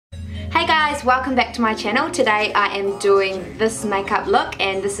Hey guys, welcome back to my channel. Today I am doing this makeup look,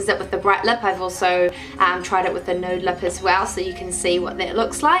 and this is it with the bright lip. I've also tried it with the nude lip as well, so you can see what that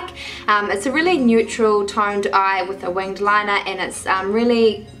looks like. It's a really neutral toned eye with a winged liner, and it's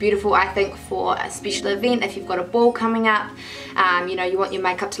really beautiful, I think, for a special event. If you've got a ball coming up, you know, you want your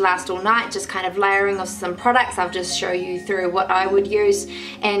makeup to last all night, just kind of layering of some products. I'll just show you through what I would use,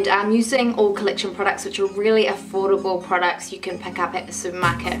 and I'm using all collection products, which are really affordable products you can pick up at the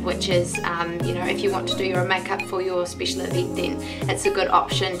supermarket, which is you know, if you want to do your makeup for your special event, then it's a good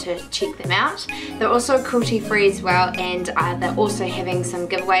option to check them out. They're also cruelty free as well, and they're also having some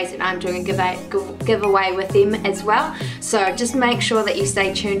giveaways, and I'm doing a giveaway with them as well. So just make sure that you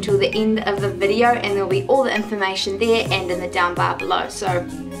stay tuned till the end of the video, and there'll be all the information there and in the down bar below. So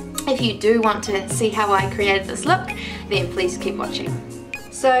if you do want to see how I created this look, then please keep watching.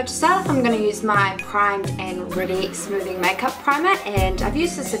 So to start off, I'm going to use my Primed and Ready Smoothing Makeup Primer, and I've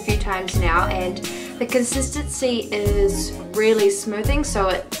used this a few times now, and the consistency is really smoothing, so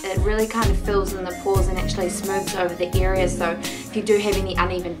it really kind of fills in the pores and actually smooths over the area. So if you do have any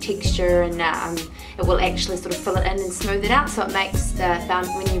uneven texture, and it will actually sort of fill it in and smooth it out, so it makes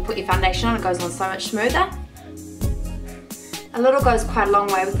when you put your foundation on, it goes on so much smoother. A little goes quite a long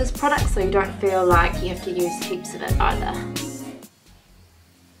way with this product, so you don't feel like you have to use heaps of it either.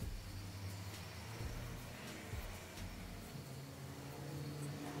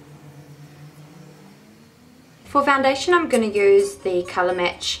 For foundation, I'm going to use the Colour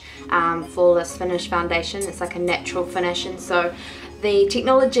Match Flawless Finish Foundation. It's like a natural finish, and so the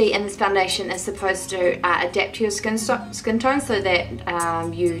technology in this foundation is supposed to adapt to your skin tone so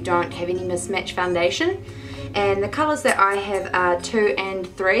that you don't have any mismatched foundation. And the colours that I have are 2 and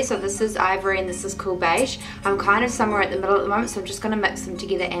 3, so this is Ivory and this is Cool Beige. I'm kind of somewhere at the middle at the moment, so I'm just going to mix them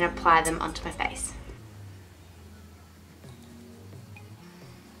together and apply them onto my face.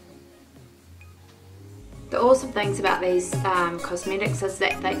 The awesome things about these cosmetics is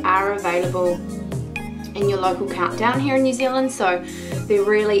that they are available in your local countdown here in New Zealand, so they're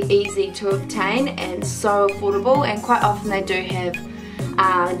really easy to obtain and so affordable, and quite often they do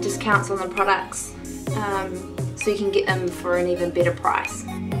have discounts on the products, so you can get them for an even better price.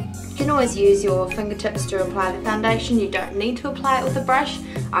 You can always use your fingertips to apply the foundation. You don't need to apply it with a brush.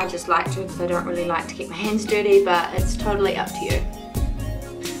 I just like to because I don't really like to get my hands dirty, but it's totally up to you.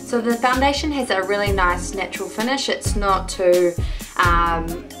 So the foundation has a really nice natural finish. It's not too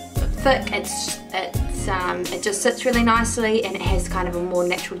thick, it just sits really nicely, and it has kind of a more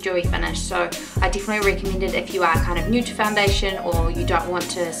natural dewy finish. So I definitely recommend it if you are kind of new to foundation, or you don't want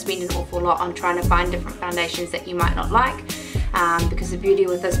to spend an awful lot on trying to find different foundations that you might not like, because the beauty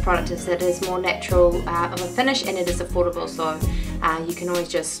with this product is that it is more natural of a finish, and it is affordable, so you can always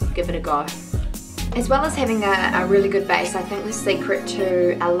just give it a go. As well as having a really good base, I think the secret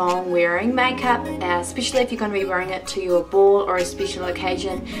to a long wearing makeup, especially if you're going to be wearing it to your ball or a special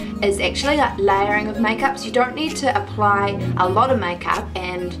occasion, is actually like layering of makeup. So you don't need to apply a lot of makeup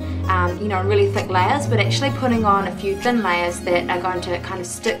and you know, really thick layers, but actually putting on a few thin layers that are going to kind of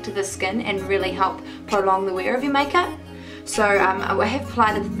stick to the skin and really help prolong the wear of your makeup. So I have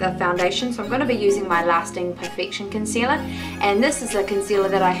applied the foundation, so I'm going to be using my Lasting Perfection Concealer, and this is a concealer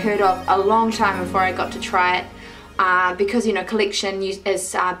that I heard of a long time before I got to try it, because, you know, Collection is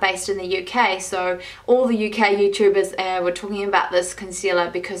based in the UK, so all the UK YouTubers were talking about this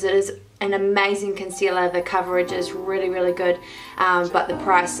concealer because it is an amazing concealer. The coverage is really, really good, but the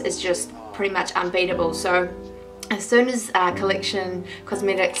price is just pretty much unbeatable. So as soon as Collection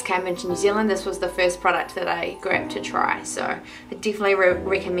Cosmetics came into New Zealand, this was the first product that I grabbed to try. So I definitely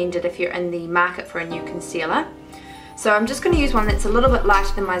recommend it if you're in the market for a new concealer. So I'm just going to use one that's a little bit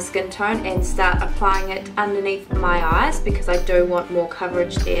lighter than my skin tone and start applying it underneath my eyes, because I do want more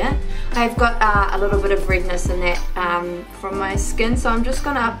coverage there. I've got a little bit of redness in that from my skin, so I'm just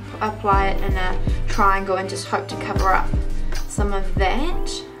going to apply it in a triangle and just hope to cover up some of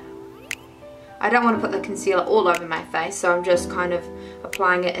that. I don't want to put the concealer all over my face, so I'm just kind of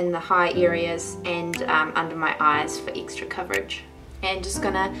applying it in the high areas and under my eyes for extra coverage. And just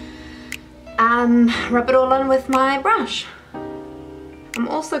gonna rub it all in with my brush. I'm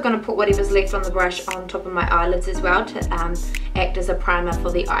also going to put whatever's left on the brush on top of my eyelids as well to act as a primer for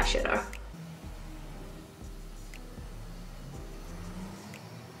the eyeshadow.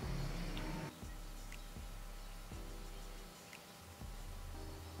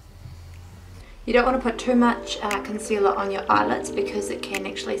 You don't want to put too much concealer on your eyelids because it can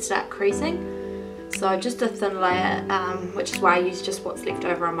actually start creasing. So just a thin layer, which is why I use just what's left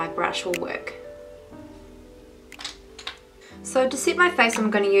over on my brush, will work. So to set my face, I'm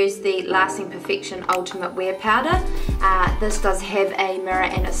going to use the Lasting Perfection Ultimate Wear Powder. This does have a mirror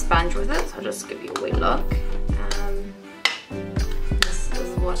and a sponge with it, so I'll just give you a wee look. This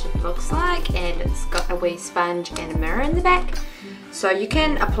is what it looks like, and it's got a wee sponge and a mirror in the back. So you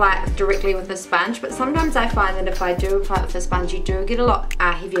can apply it directly with the sponge, but sometimes I find that if I do apply it with the sponge, you do get a lot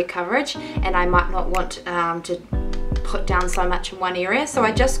heavier coverage, and I might not want to put down so much in one area. So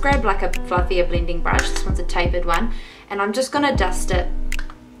I just grab like a fluffier blending brush. This one's a tapered one, and I'm just going to dust it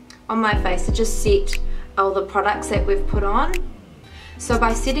on my face to just set all the products that we've put on. So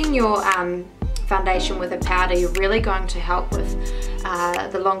by setting your foundation with a powder, you're really going to help with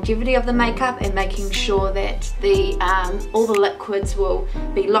the longevity of the makeup and making sure that all the liquids will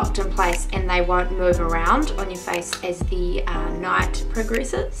be locked in place and they won't move around on your face as the night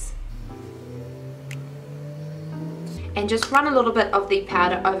progresses. And just run a little bit of the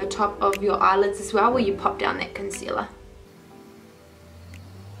powder over top of your eyelids as well, where you pop down that concealer.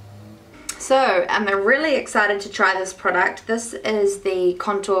 So I'm really excited to try this product. This is the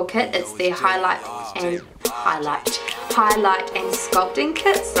contour kit. It's the highlight and sculpting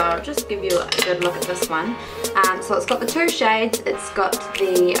kit. So I'll just give you a good look at this one. So it's got the two shades. It's got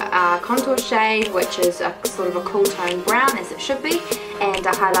the contour shade, which is a sort of a cool tone brown, as it should be, and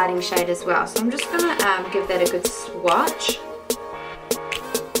a highlighting shade as well. So I'm just gonna give that a good swatch.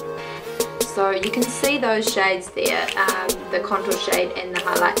 So you can see those shades there, the contour shade and the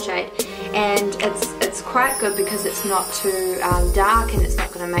highlight shade, and it's quite good because it's not too dark and it's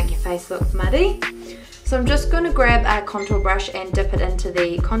not going to make your face look muddy. So I'm just going to grab a contour brush and dip it into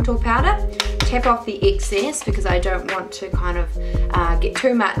the contour powder, tap off the excess because I don't want to kind of get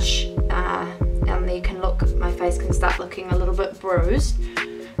too much, and then my face can start looking a little bit bruised.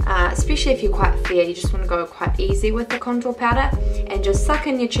 Especially if you're quite fair, you just want to go quite easy with the contour powder and just suck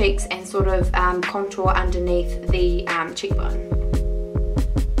in your cheeks and sort of contour underneath the cheekbone.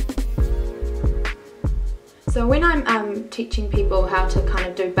 So when I'm teaching people how to kind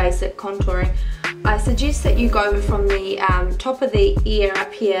of do basic contouring, I suggest that you go from the top of the ear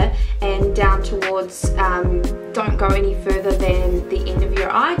up here and down towards, don't go any further than the end of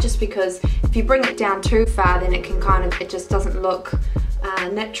your eye, just because if you bring it down too far, then it just doesn't look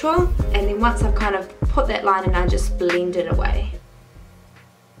natural. And then once I've kind of put that line in, I just blend it away.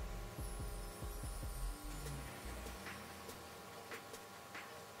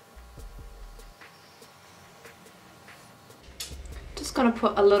 Just going to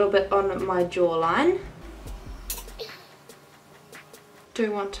put a little bit on my jawline.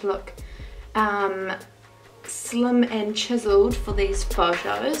 Do want to look slim and chiseled for these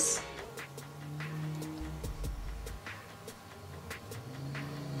photos.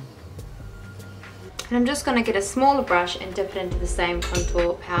 And I'm just going to get a smaller brush and dip it into the same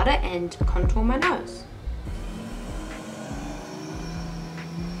contour powder and contour my nose.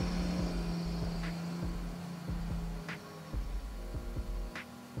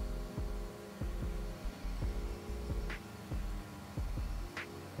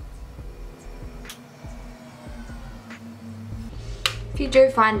 If you do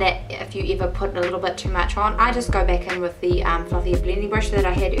find that if you ever put a little bit too much on, I just go back in with the fluffier blending brush that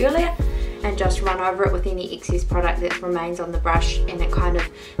I had earlier and just run over it with any excess product that remains on the brush, and it kind of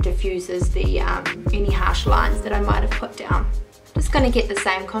diffuses the any harsh lines that I might have put down. Just going to get the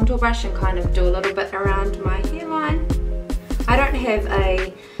same contour brush and kind of do a little bit around my hairline. I don't have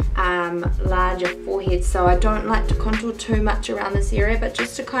a larger forehead, so I don't like to contour too much around this area, but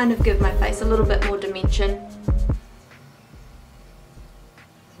just to kind of give my face a little bit more dimension.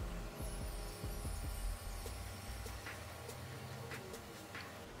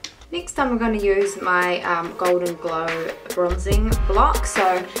 Next I'm going to use my Golden Glow bronzing block.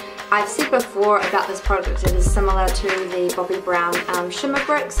 So I've said before about this product, it is similar to the Bobbi Brown shimmer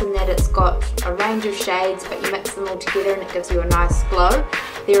bricks in that it's got a range of shades, but you mix them all together and it gives you a nice glow.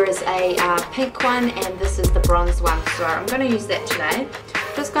 There is a pink one and this is the bronze one, so I'm going to use that today.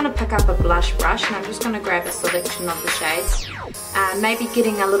 I'm just going to pick up a blush brush and I'm just going to grab a selection of the shades, maybe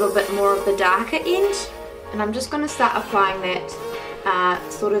getting a little bit more of the darker end, and I'm just going to start applying that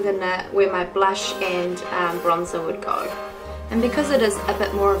sort of in where my blush and bronzer would go. And because it is a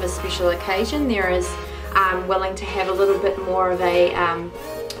bit more of a special occasion, there is willing to have a little bit more of a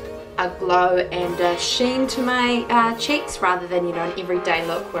glow and a sheen to my cheeks, rather than, you know, an everyday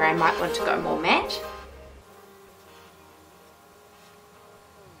look where I might want to go more matte.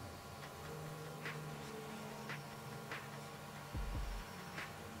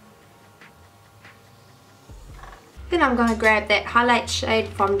 Then I'm going to grab that highlight shade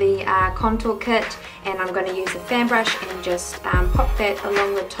from the contour kit, and I'm going to use a fan brush and just pop that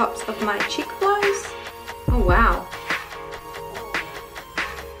along the tops of my cheekbones. Oh wow,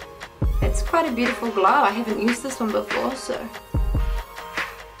 it's quite a beautiful glow. I haven't used this one before, so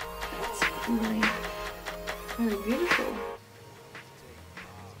it's really, really beautiful.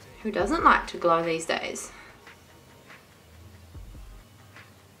 Who doesn't like to glow these days?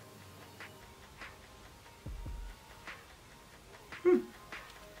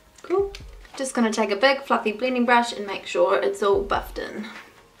 Cool. Just going to take a big fluffy blending brush and make sure it's all buffed in.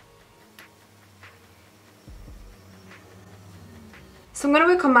 So I'm going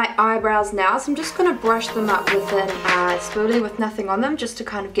to work on my eyebrows now, so I'm just going to brush them up with a spoolie with nothing on them, just to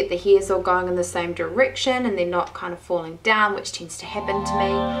kind of get the hairs all going in the same direction and they're not kind of falling down, which tends to happen to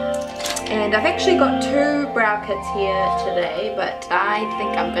me. And I've actually got two brow kits here today, but I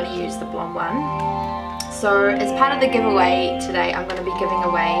think I'm going to use the blonde one. So as part of the giveaway today, I'm going to be giving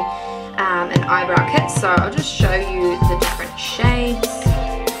away an eyebrow kit, so I'll just show you the different shades.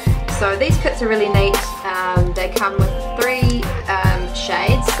 So these kits are really neat. They come with 3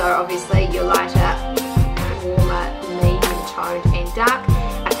 shades, so obviously your lighter, warmer, medium toned and dark,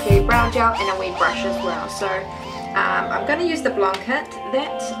 a clear brow gel and a wee brush as well. So I'm going to use the blonde kit.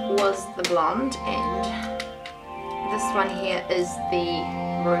 That was the blonde, and this one here is the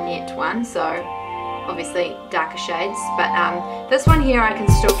brunette one, so obviously darker shades, but this one here I can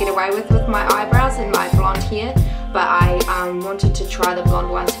still get away with my eyebrows and my blonde hair, but I wanted to try the blonde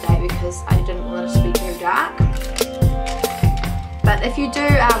one today because I didn't want it to be too dark. But if you do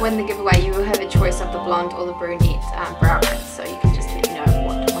win the giveaway, you will have a choice of the blonde or the brunette brow kit, so you can just let me know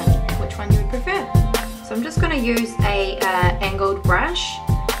which one you would prefer. So I'm just going to use a angled brush.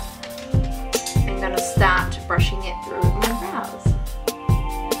 I'm going to start brushing it through my brows.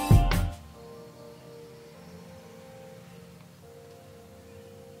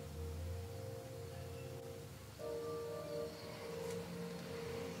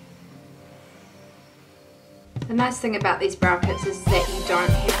 The nice thing about these brow kits is that you don't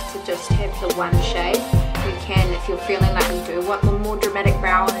have to just have the one shade. You can, if you're feeling like you do want a more dramatic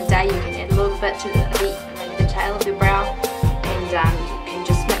brow on a day, you can add a little bit to the tail of your brow, and you can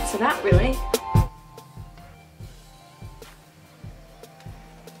just mix it up really.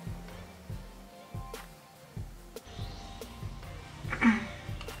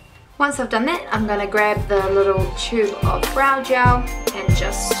 Once I've done that, I'm going to grab the little tube of brow gel and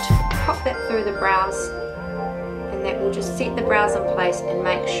just pop that through the brows. And that will just set the brows in place and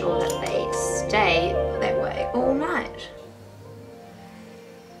make sure that they stay that way all night.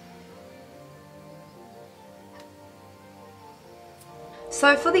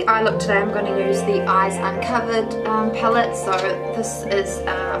 So for the eye look today, I'm going to use the Eyes Uncovered palette. So this is,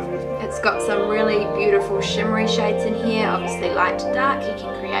 it's got some really beautiful shimmery shades in here, obviously light to dark. You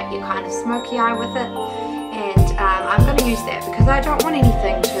can create your kind of smoky eye with it. And I'm going to use that because I don't want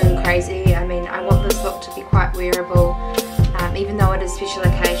anything too crazy. I mean, I want this look to be quite wearable. Even though it is a special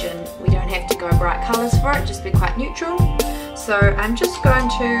occasion, we don't have to go bright colours for it, just be quite neutral. So I'm just going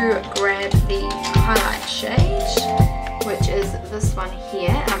to grab the highlight shade, which is this one here,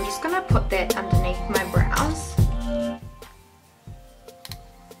 and I'm just going to put that underneath my brows.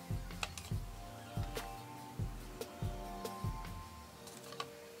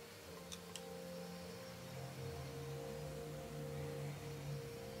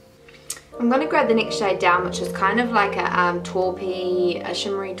 I'm going to grab the next shade down, which is kind of like a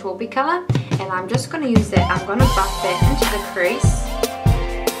shimmery taupey colour, and I'm just going to use that. I'm going to buff that into the crease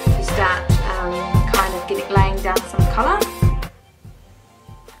to start kind of laying down some colour.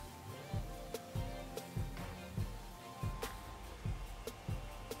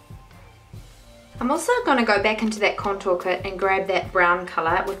 I'm also going to go back into that contour kit and grab that brown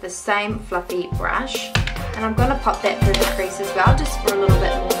colour with the same fluffy brush, and I'm going to pop that through the crease as well, just for a little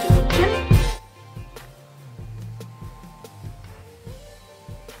bit more dimension.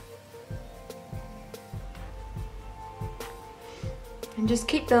 And just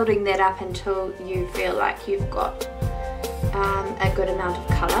keep building that up until you feel like you've got a good amount of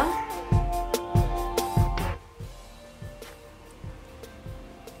colour.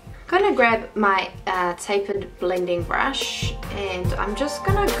 I'm going to grab my tapered blending brush, and I'm just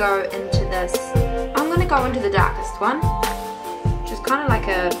going to go into this. I'm going to go into the darkest one, which is kind of like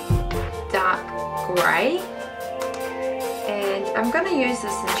a dark grey. And I'm going to use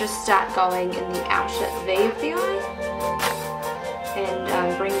this and just start going in the outer V of the eye,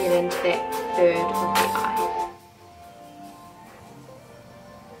 and bring it into that third of the eye.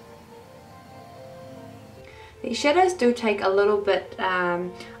 These shadows do take a little bit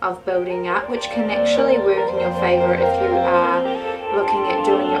of building up, which can actually work in your favour if you are looking at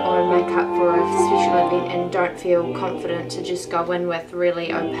doing your own makeup for a special event and don't feel confident to just go in with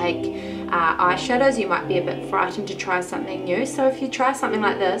really opaque eyeshadows. You might be a bit frightened to try something new. So if you try something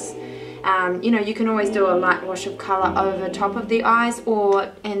like this You know, you can always do a light wash of colour over top of the eyes,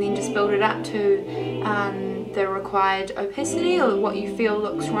 and then just build it up to the required opacity or what you feel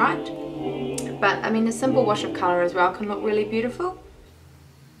looks right. But I mean, a simple wash of colour as well can look really beautiful.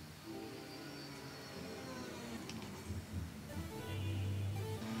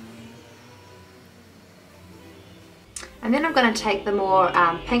 And then I'm going to take the more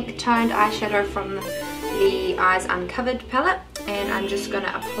pink toned eyeshadow from the Eyes Uncovered palette, and I'm just going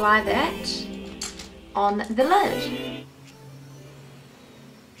to apply that on the lid.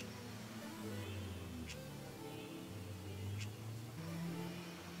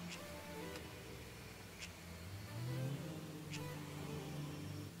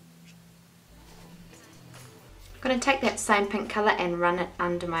 I'm going to take that same pink colour and run it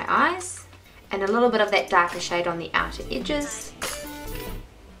under my eyes, and a little bit of that darker shade on the outer edges.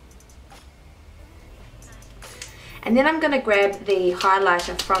 And then I'm going to grab the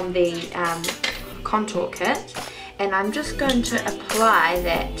highlighter from the contour kit, and I'm just going to apply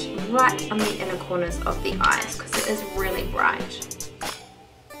that right on the inner corners of the eyes because it is really bright.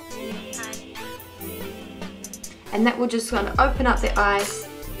 And that will just going to open up the eyes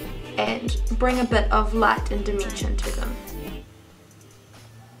and bring a bit of light and dimension to them.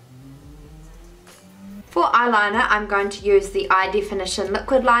 For eyeliner, I'm going to use the Eye Definition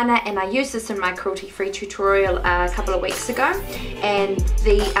Liquid Liner, and I used this in my cruelty-free tutorial a couple of weeks ago. And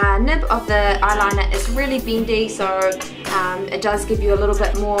the nib of the eyeliner is really bendy, so it does give you a little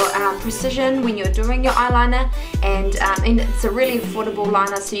bit more precision when you're doing your eyeliner. And it's a really affordable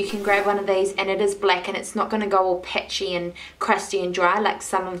liner, so you can grab one of these, and it is black, and it's not going to go all patchy and crusty and dry like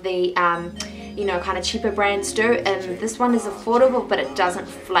some of the you know, kind of cheaper brands do. And this one is affordable, but it doesn't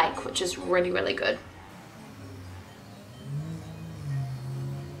flake, which is really, really good.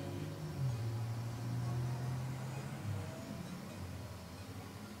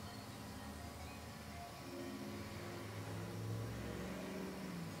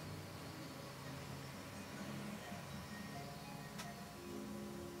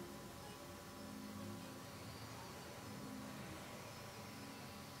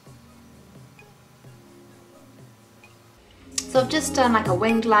 So I've just done like a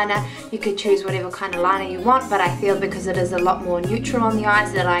winged liner. You could choose whatever kind of liner you want, but I feel because it is a lot more neutral on the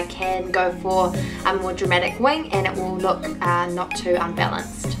eyes that I can go for a more dramatic wing, and it will look not too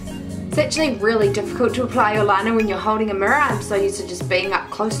unbalanced. It's actually really difficult to apply your liner when you're holding a mirror. I'm so used to just being up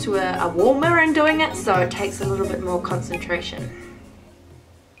close to a wall mirror and doing it, so it takes a little bit more concentration.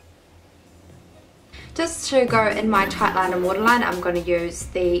 Just to go in my tight line and waterline, I'm going to use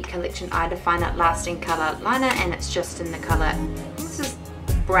the Collection Eye Definer Lasting Colour Liner, and it's just in the colour, this is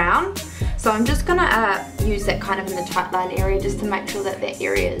brown. So I'm just going to use that kind of in the tight line area just to make sure that that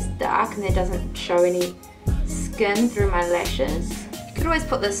area is dark and there doesn't show any skin through my lashes. You could always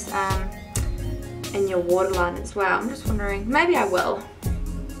put this in your waterline as well. I'm just wondering, maybe I will.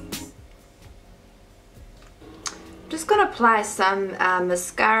 Just going to apply some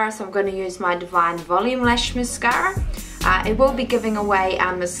mascara, so I'm going to use my Devine Volume Lash mascara. It will be giving away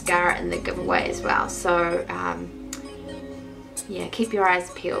mascara in the giveaway as well, so yeah, keep your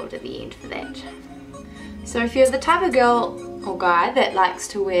eyes peeled at the end for that. So if you're the type of girl or guy that likes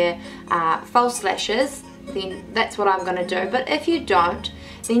to wear false lashes, then that's what I'm going to do. But if you don't,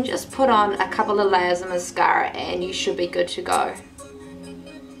 then just put on a couple of layers of mascara and you should be good to go.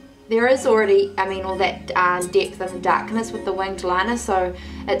 There is already, I mean, all that depth and darkness with the winged liner, so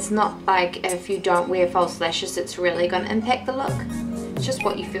it's not like if you don't wear false lashes it's really going to impact the look. It's just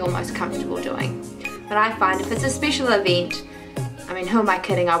what you feel most comfortable doing. But I find if it's a special event, I mean, who am I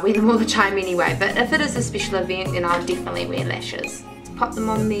kidding, I wear them all the time anyway, but if it is a special event then I'll definitely wear lashes. Let's pop them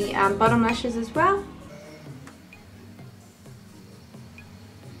on the bottom lashes as well.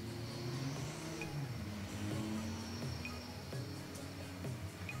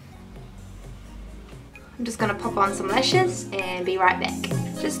 I'm just going to pop on some lashes and be right back.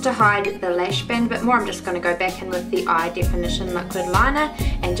 Just to hide the lash band a bit more, I'm just going to go back in with the Eye Definition Liquid Liner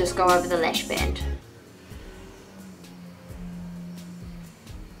and just go over the lash band.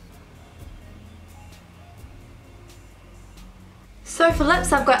 So for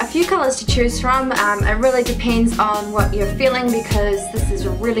lips, I've got a few colours to choose from. It really depends on what you're feeling because this is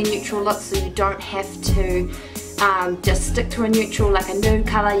a really neutral look, so you don't have to just stick to a neutral like a nude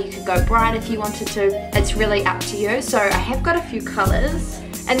colour. You could go bright if you wanted to. It's really up to you. So I have got a few colours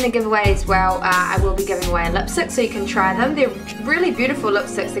in the giveaway as well. I will be giving away a lipstick so you can try them. They're really beautiful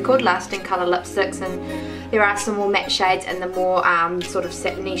lipsticks. They're called Lasting Colour lipsticks, and there are some more matte shades and the more sort of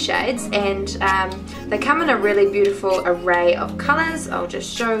satiny shades, and they come in a really beautiful array of colours. I'll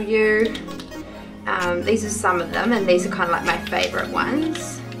just show you. These are some of them, and these are kind of like my favourite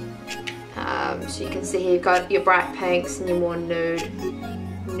ones. So you can see here you've got your bright pinks and your more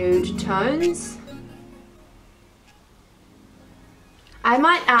nude tones. I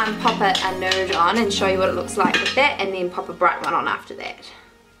might pop a nude on and show you what it looks like with that, and then pop a bright one on after that.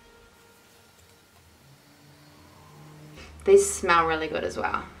 These smell really good as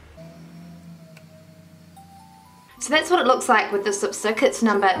well. So that's what it looks like with this lipstick. It's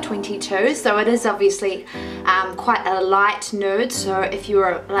number 22, so it is obviously quite a light nude, so if you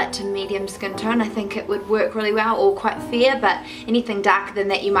were light to medium skin tone I think it would work really well, or quite fair, but anything darker than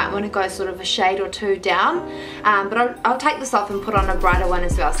that you might want to go sort of a shade or two down. But I'll take this off and put on a brighter one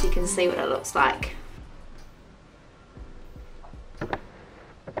as well so you can see what it looks like.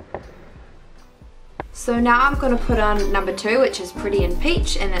 So now I'm going to put on number 2, which is Pretty in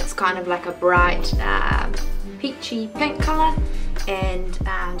Peach, and it's kind of like a bright peachy pink colour, and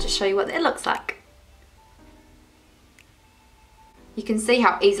just show you what that looks like. You can see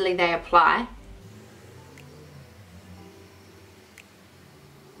how easily they apply.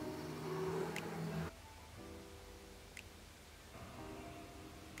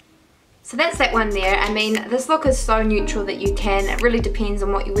 So that's that one there. I mean, this look is so neutral that you can, it really depends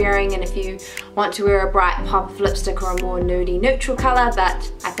on what you're wearing and if you want to wear a bright pop of lipstick or a more nudie neutral colour, but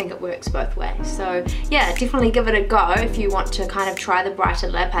I think it works both ways. So yeah, definitely give it a go if you want to kind of try the brighter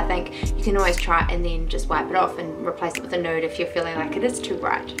lip. I think you can always try it and then just wipe it off and replace it with a nude if you're feeling like it is too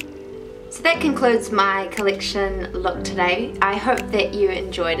bright. So that concludes my collection look today. I hope that you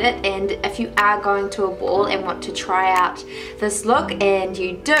enjoyed it, and if you are going to a ball and want to try out this look, and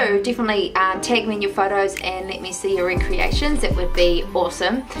you do, definitely tag me in your photos and let me see your recreations. It would be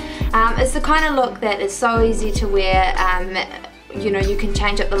awesome. It's the kind of look that is so easy to wear. You know, you can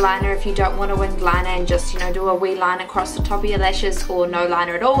change up the liner if you don't want a winged liner and just, you know, do a wee line across the top of your lashes, or no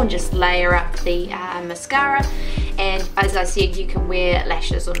liner at all and just layer up the mascara. And as I said, you can wear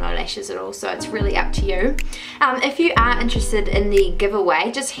lashes or no lashes at all, so it's really up to you. If you are interested in the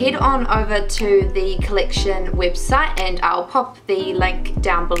giveaway, just head on over to the collection website and I'll pop the link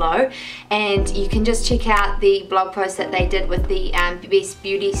down below, and you can just check out the blog post that they did with the best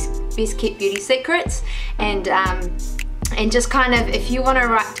kept beauty secrets, and just kind of, if you want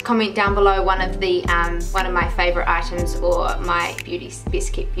to comment down below one of my favorite items or my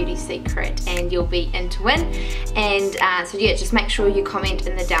best kept beauty secret, and you'll be in to win. And so yeah, just make sure you comment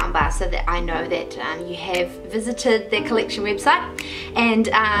in the down bar so that I know that you have visited their collection website. And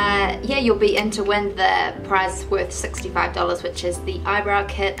yeah, you'll be in to win the prize worth $65, which is the eyebrow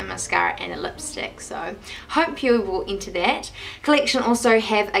kit, a mascara and a lipstick. So hope you will enter that. Collection also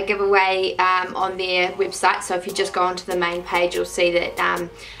have a giveaway on their website, so if you just go onto the main page, you'll see that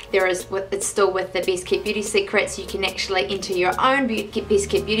it's still with the best kept beauty secrets. You can actually enter your own best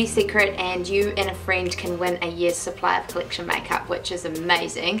kept beauty secret, and you and a friend can win a year's supply of collection makeup, which is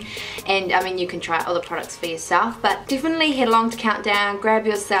amazing. And I mean, you can try all the products for yourself, but definitely head along to Countdown, grab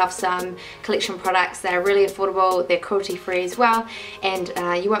yourself some collection products. They're really affordable, they're cruelty free as well, and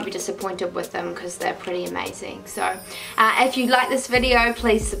you won't be disappointed with them because they're pretty amazing. So if you like this video,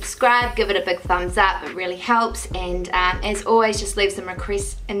 please subscribe, give it a big thumbs up, it really helps. And as always, just leave some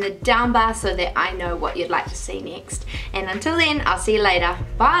requests in the down bar so that I know what you'd like to see next. And until then, I'll see you later.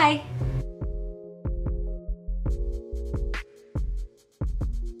 Bye!